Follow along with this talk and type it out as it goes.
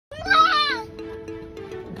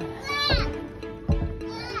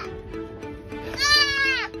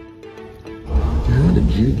How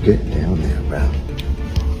did you get down there, bro?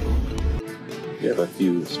 You have a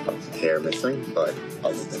few spots of hair missing, but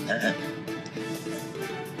other than that.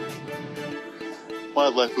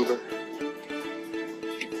 Wildlife Uber.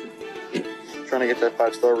 Trying to get that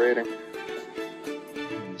 5-star rating.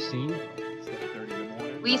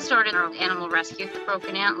 We started our animal rescue at the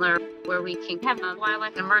Broken Antler, where we can have a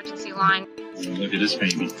wildlife emergency line. Look at this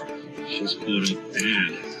baby. She's caught up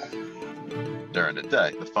bad. During the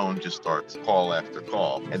day, the phone just starts call after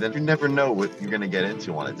call, and then you never know what you're going to get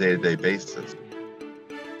into on a day-to-day basis.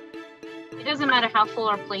 It doesn't matter how full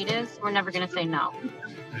our plate is, we're never going to say no.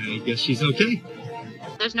 I guess she's okay.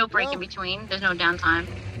 There's no break in between, there's no downtime.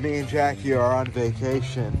 Me and Jackie are on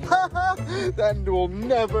vacation. That will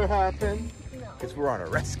never happen. Because we're on a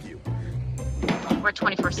rescue. We're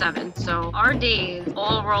 24/7, so our days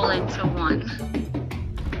all roll into one.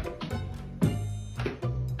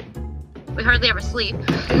 We hardly ever sleep.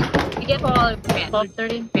 We get all at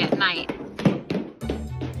 12:30 at night.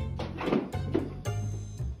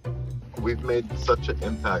 We've made such an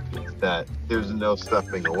impact that there's no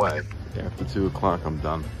stepping away. After 2 o'clock, I'm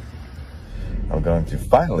done. I'm going to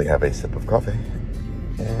finally have a sip of coffee,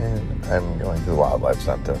 and I'm going to the wildlife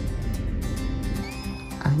center.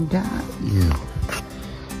 I got you.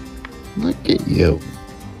 Look at you.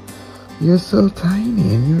 You're so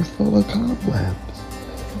tiny and you're full of cobwebs.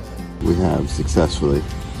 We have successfully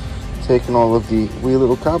taken all of the wee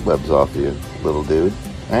little cobwebs off you, little dude,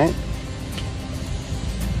 right?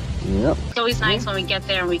 Yep. It's always nice when we get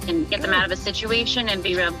there and we can get them out of a situation and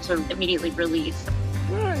be able to immediately release.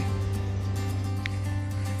 Right.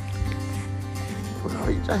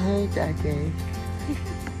 Hey, Jackie.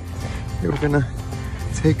 We're gonna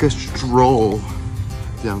take a stroll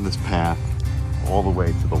down this path all the way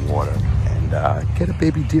to the water and get a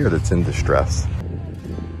baby deer that's in distress.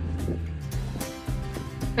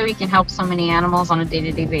 So we can help so many animals on a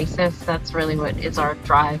day-to-day basis. That's really what is our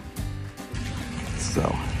drive. So,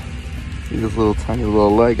 see this little tiny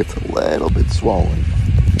little leg? It's a little bit swollen.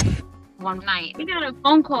 One night, we got a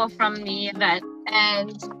phone call from the vet,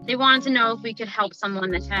 and they wanted to know if we could help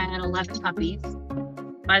someone that had 11 puppies.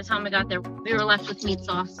 By the time we got there, we were left with meat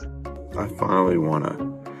sauce. I finally want to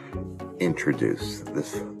introduce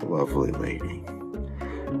this lovely lady.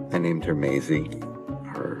 I named her Maisie.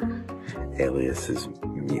 Her alias is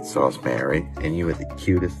Meat Sauce Mary, and you are the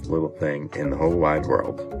cutest little thing in the whole wide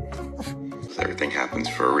world. Everything happens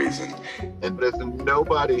for a reason. And if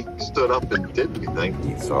nobody stood up and did anything,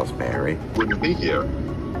 Meat Sauce Mary wouldn't be here.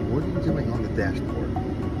 What are you doing on the dashboard?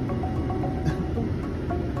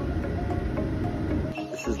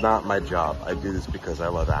 This is not my job. I do this because I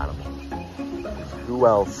love animals. Who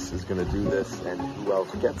else is going to do this, and who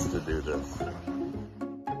else gets to do this?